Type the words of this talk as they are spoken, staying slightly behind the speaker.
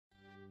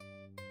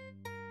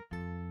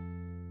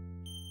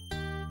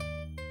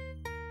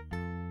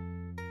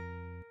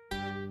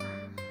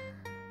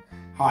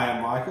Hi,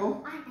 I'm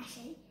Michael. I'm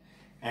Ashley.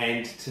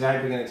 And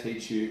today we're going to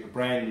teach you a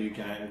brand new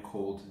game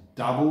called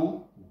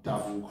Double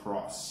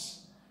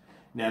Cross.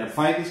 Now to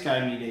play this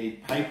game you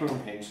need paper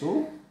and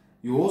pencil.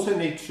 You also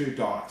need 2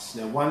 dice.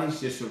 Now one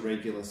is just a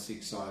regular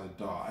 6-sided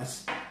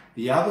dice.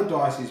 The other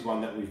dice is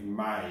one that we've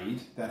made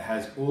that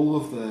has all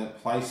of the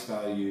place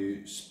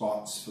value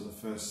spots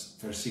for a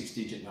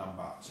 6-digit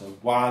number. So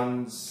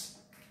ones,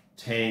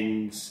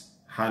 tens,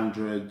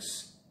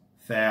 hundreds,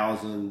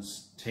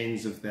 thousands,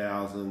 tens of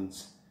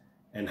thousands,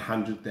 and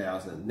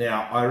 100,000.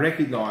 Now, I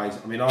recognise,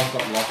 I've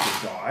got lots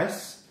of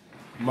dice.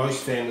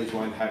 Most families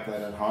won't have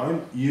that at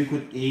home. You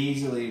could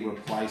easily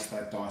replace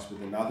that dice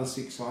with another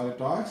 6-sided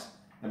dice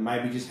and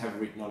maybe just have it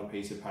written on a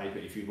piece of paper.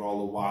 If you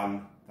roll a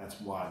 1,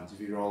 that's ones. If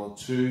you roll a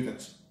 2,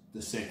 that's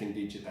the 2nd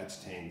digit, that's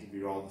tens. If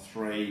you roll a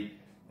 3,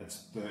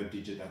 that's 3rd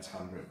digit, that's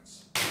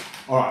hundreds.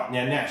 All right,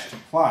 now Nash, to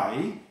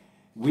play,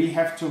 we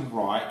have to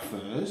write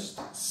first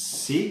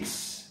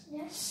 6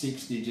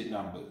 6-digit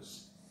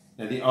numbers.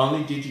 Now the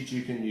only digits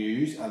you can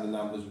use are the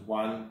numbers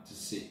 1 to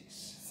 6.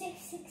 6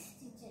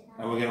 6-digit numbers.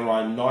 And we're going to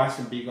write nice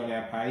and big on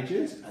our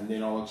pages, and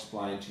then I'll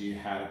explain to you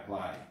how to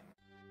play.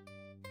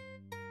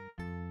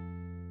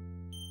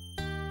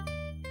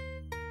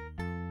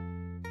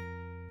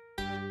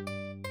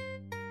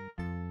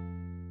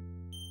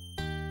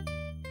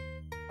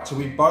 So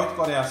we both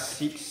got our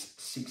 6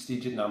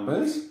 6-digit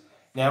numbers.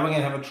 Now we're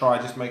going to have a try,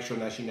 just make sure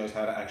Nashi knows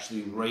how to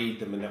actually read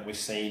them and that we're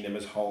seeing them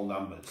as whole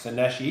numbers. So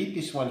Nashi,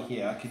 this one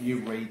here, can you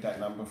read that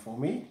number for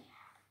me?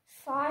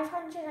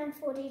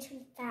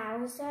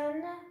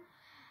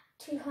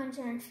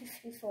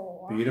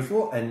 542,254.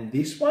 Beautiful. And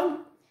this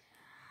one?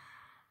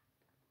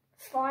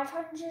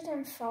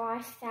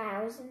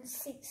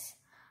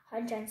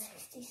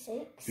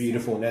 505,666.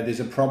 Beautiful. Now there's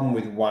a problem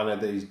with one of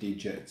these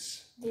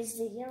digits. The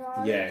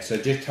 0. Yeah, so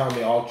just tell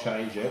me, I'll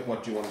change it.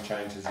 What do you want to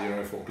change the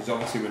 0 for? Because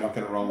obviously we're not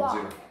going to roll a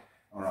 0.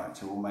 All right,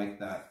 so we'll make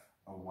that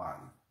a 1.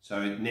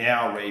 So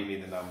now read me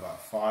the number.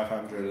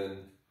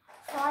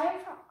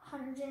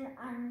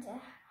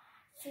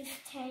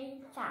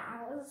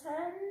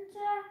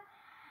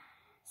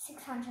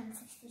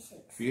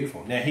 515,666.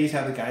 Beautiful. Now here's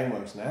how the game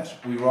works, Nash.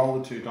 We roll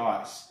the 2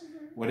 dice.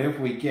 Whatever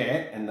we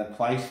get and the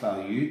place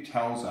value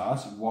tells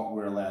us what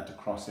we're allowed to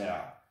cross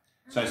out.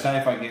 So say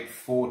if I get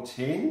 4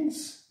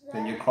 tens,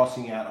 then you're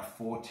crossing out a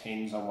 4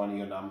 tens on one of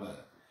your numbers.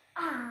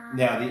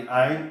 Now the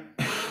aim,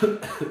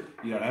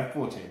 you don't have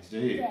 4 tens, do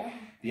you? Yeah.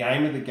 The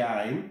aim of the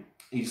game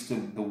is the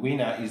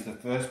winner is the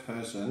first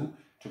person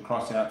to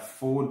cross out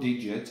 4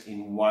 digits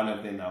in one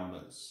of their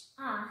numbers.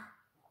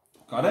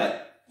 Got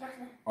it?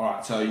 Okay. All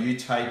right, so you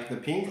take the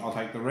pink, I'll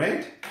take the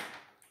red.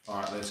 All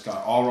right, let's go.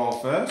 I'll roll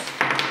first.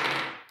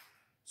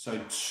 So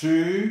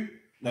 20,000.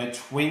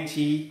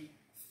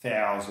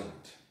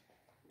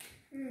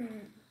 20,000.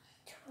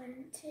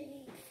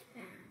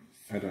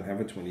 I don't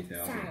have a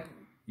 20,000. Same.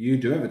 You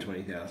do have a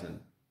 20,000.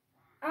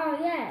 Oh,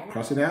 yeah.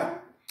 Cross it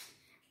out.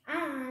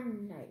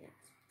 No.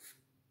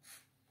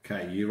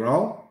 Okay, you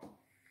roll.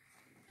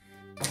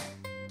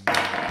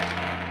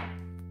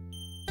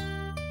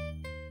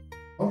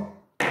 Oh.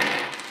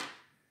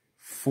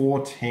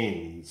 4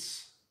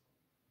 tens.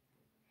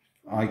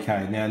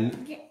 Okay, now...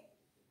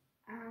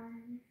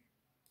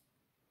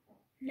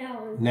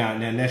 No. Now,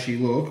 Nashi,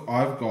 look,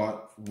 I've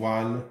got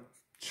 1,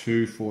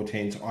 2, 4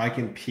 tens. I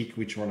can pick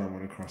which one I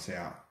want to cross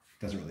out.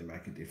 Doesn't really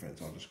make a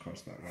difference. I'll just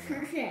cross that one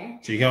out. Okay.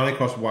 So you can only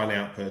cross 1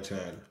 out per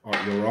turn. All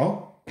right, your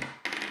roll.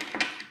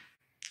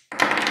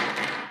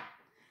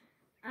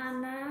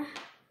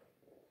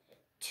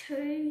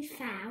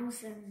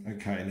 2,000.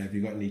 Okay, now have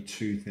you got any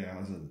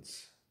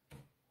 2,000s?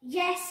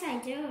 Yes, I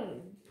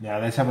do. Now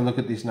let's have a look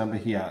at this number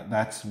here.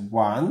 That's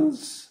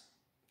ones.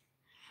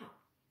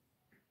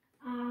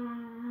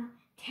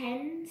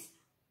 Tens,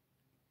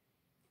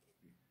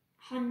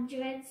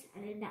 hundreds,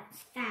 and then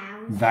that's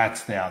thousands.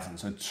 That's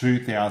thousands. So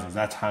 2,000s.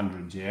 That's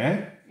hundreds,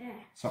 yeah? Yeah.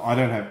 So I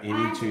don't have any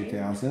I do.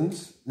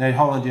 2,000s. Now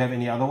hold on, do you have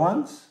any other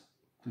ones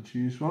to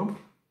choose from?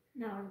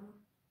 No.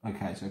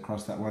 Okay, so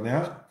cross that one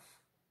out.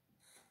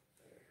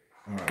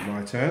 All right,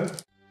 my turn.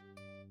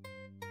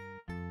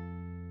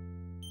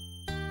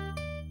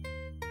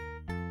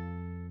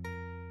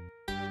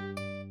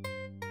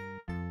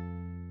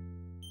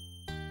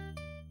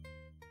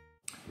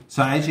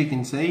 So as you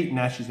can see,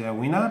 Nash is our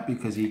winner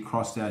because he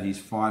crossed out his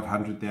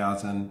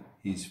 500,000,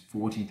 his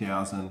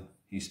 40,000,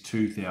 his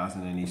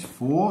 2,000 and his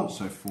 4.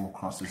 So 4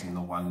 crosses in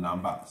the one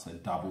number. So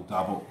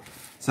double.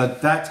 So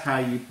that's how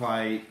you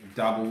play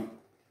double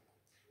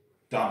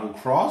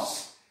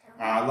cross.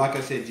 Like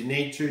I said, you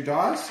need 2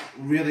 dice.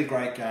 Really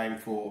great game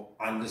for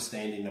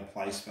understanding the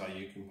place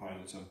value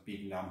components of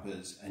big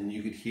numbers. And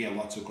you could hear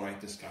lots of great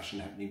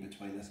discussion happening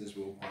between us as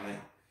we were playing.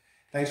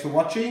 Thanks for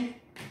watching.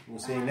 We'll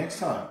see you next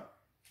time.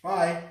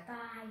 Bye. Bye.